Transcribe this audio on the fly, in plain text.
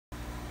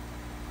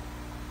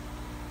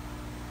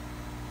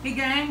Hey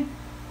gang,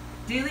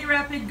 Daily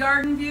Rapid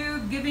Garden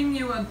View, giving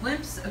you a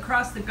glimpse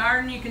across the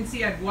garden. You can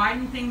see I've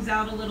widened things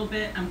out a little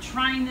bit. I'm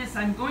trying this.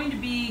 I'm going to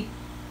be,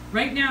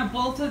 right now,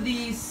 both of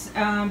these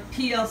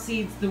PL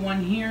seeds, the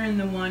one here and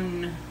the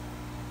one,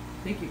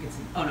 I think you can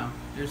see, oh no,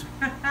 there's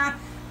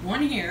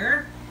one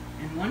here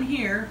and one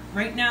here.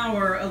 Right now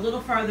we're a little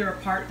farther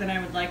apart than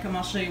I would like them.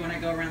 I'll show you when I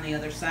go around the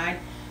other side.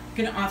 I'm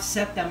going to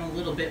offset them a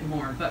little bit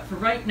more, but for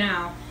right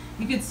now,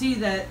 you can see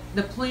that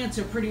the plants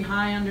are pretty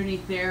high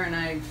underneath there, and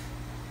I've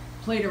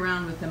played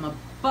around with them a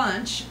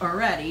bunch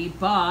already,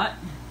 but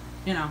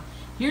you know,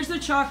 here's the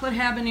chocolate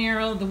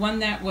habanero, the one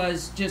that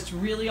was just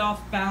really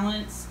off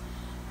balance.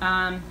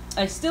 I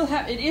still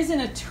have, it is in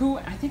a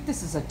I think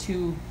this is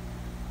a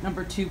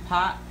number 2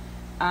 pot.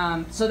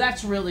 So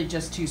that's really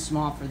just too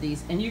small for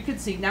these. And you can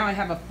see now I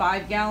have a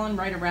 5-gallon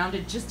right around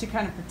it just to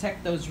kind of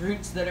protect those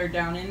roots that are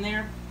down in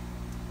there,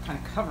 kind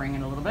of covering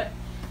it a little bit.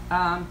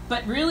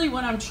 But really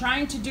what I'm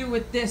trying to do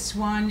with this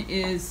one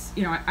is,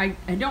 you know, I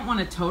don't want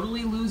to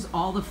totally lose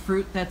all the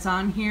fruit that's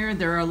on here.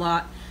 There are a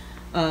lot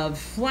of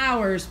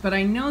flowers, but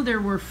I know there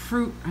were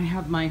fruit. I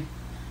have my,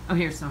 oh,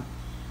 here's some.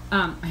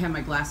 I have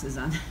my glasses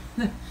on.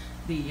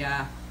 the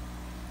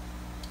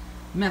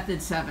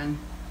Method 7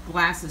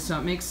 glasses, so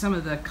it makes some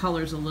of the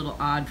colors a little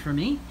odd for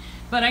me.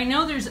 But I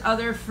know there's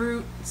other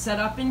fruit set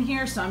up in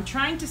here, so I'm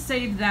trying to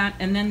save that.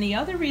 And then the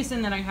other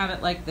reason that I have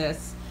it like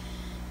this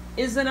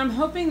is that I'm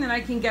hoping that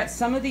I can get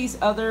some of these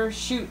other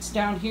shoots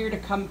down here to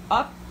come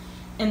up,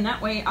 and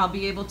that way I'll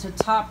be able to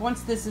top,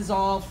 once this is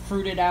all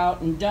fruited out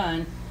and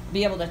done,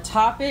 be able to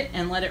top it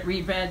and let it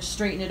re-veg,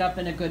 straighten it up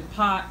in a good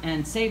pot,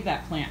 and save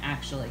that plant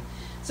actually.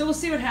 So we'll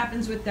see what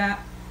happens with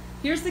that.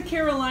 Here's the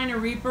Carolina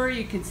Reaper.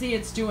 You can see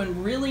it's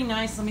doing really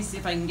nice. Let me see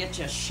if I can get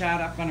you a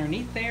shot up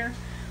underneath there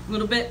a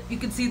little bit. You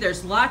can see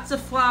there's lots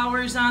of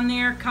flowers on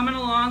there coming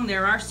along.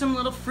 There are some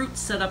little fruits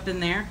set up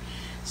in there.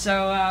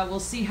 So we'll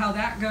see how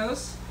that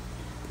goes.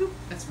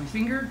 That's my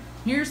finger.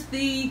 Here's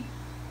the,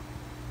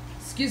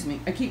 excuse me,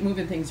 I keep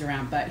moving things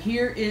around, but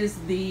here is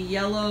the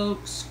yellow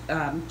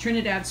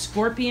Trinidad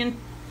Scorpion.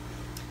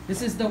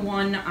 This is the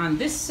one on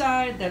this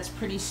side that's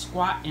pretty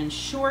squat and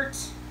short.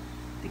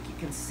 I think you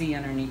can see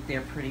underneath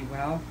there pretty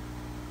well.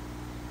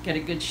 Get a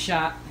good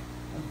shot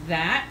of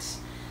that.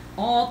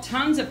 All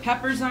tons of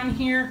peppers on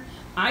here.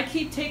 I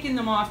keep taking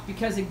them off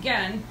because,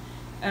 again,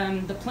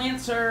 the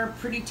plants are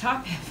pretty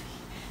top heavy.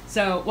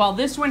 So while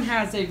this one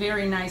has a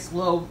very nice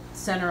low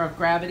center of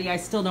gravity, I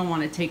still don't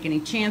want to take any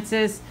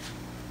chances.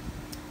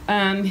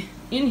 In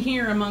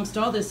here, amongst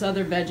all this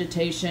other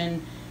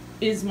vegetation,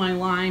 is my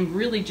lime,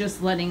 really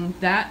just letting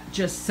that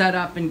just set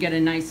up and get a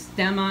nice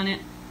stem on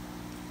it.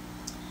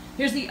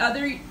 Here's the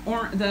other,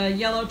 the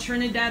yellow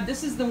Trinidad.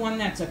 This is the one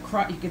that's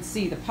across, you can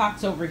see the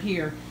pot's over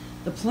here.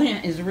 The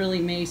plant is really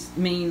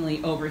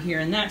mainly over here,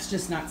 and that's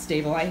just not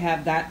stable. I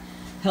have that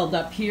held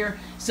up here.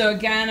 So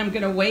again, I'm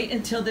gonna wait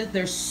until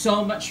there's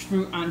so much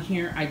fruit on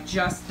here. I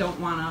just don't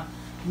wanna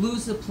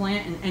lose the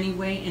plant in any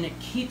way, and it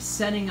keeps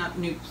setting up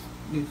new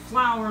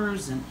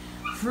flowers and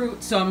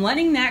fruit. So I'm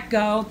letting that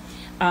go.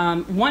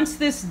 Once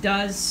this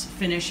does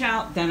finish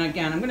out, then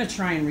again, I'm gonna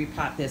try and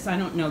repot this. I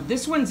don't know,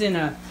 this one's in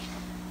a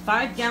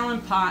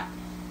 5-gallon pot.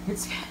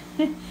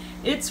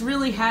 It's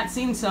really had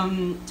seen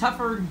some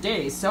tougher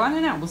days. So I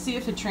don't know, we'll see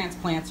if it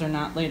transplants or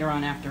not later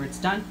on after it's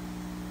done.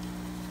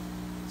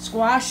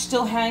 Squash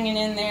still hanging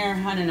in there.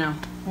 I don't know.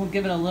 We'll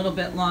give it a little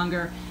bit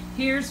longer.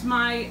 Here's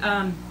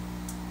my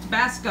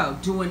Tabasco,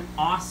 doing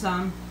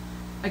awesome.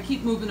 I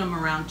keep moving them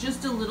around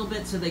just a little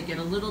bit so they get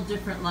a little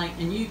different light,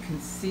 and you can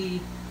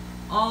see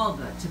all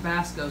the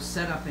Tabasco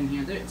set up in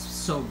here. It's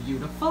so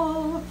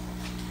beautiful.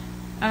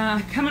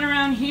 Coming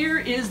around here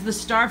is the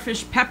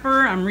Starfish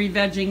Pepper. I'm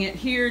re-vegging it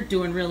here,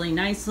 doing really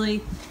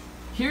nicely.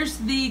 Here's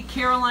the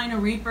Carolina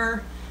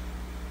Reaper.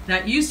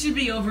 That used to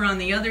be over on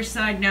the other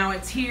side, now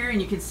it's here,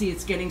 and you can see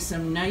it's getting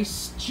some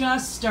nice,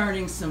 just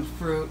starting some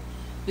fruit.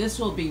 This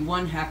will be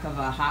one heck of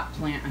a hot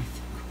plant, I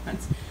think,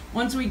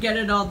 once we get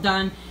it all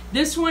done.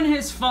 This one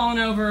has fallen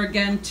over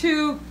again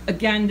too.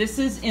 Again, this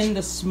is in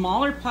the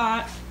smaller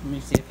pot. Let me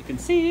see if you can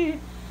see.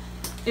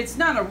 It's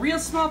not a real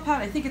small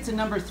pot, I think it's a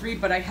number 3,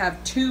 but I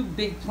have 2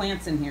 big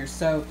plants in here.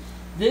 So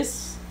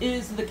this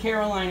is the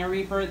Carolina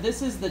Reaper,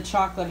 this is the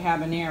chocolate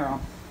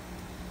habanero.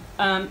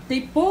 They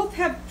both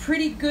have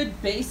pretty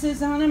good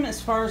bases on them as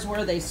far as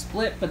where they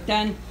split, but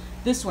then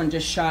this one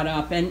just shot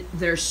up, and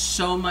there's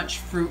so much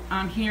fruit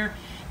on here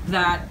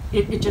that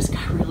it just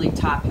got really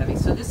top heavy.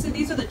 So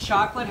these are the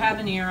chocolate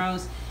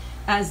habaneros.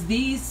 As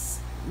these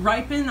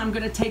ripen, I'm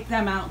going to take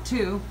them out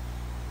too,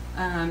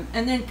 and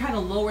then kind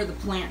of lower the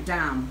plant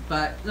down.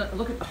 But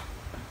look at,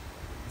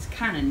 it's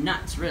kind of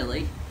nuts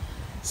really.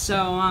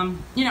 So,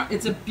 you know,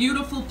 it's a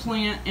beautiful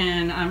plant,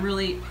 and I'm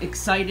really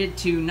excited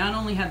to not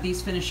only have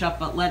these finish up,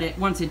 but let it,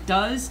 once it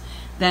does,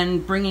 then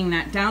bringing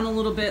that down a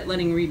little bit,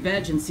 letting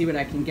re-veg, and see what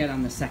I can get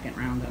on the second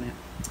round on it.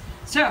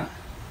 So,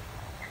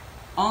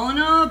 all in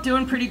all,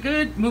 doing pretty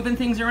good, moving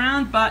things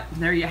around, but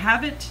there you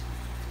have it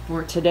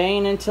for today,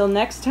 and until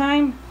next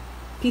time,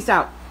 peace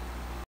out.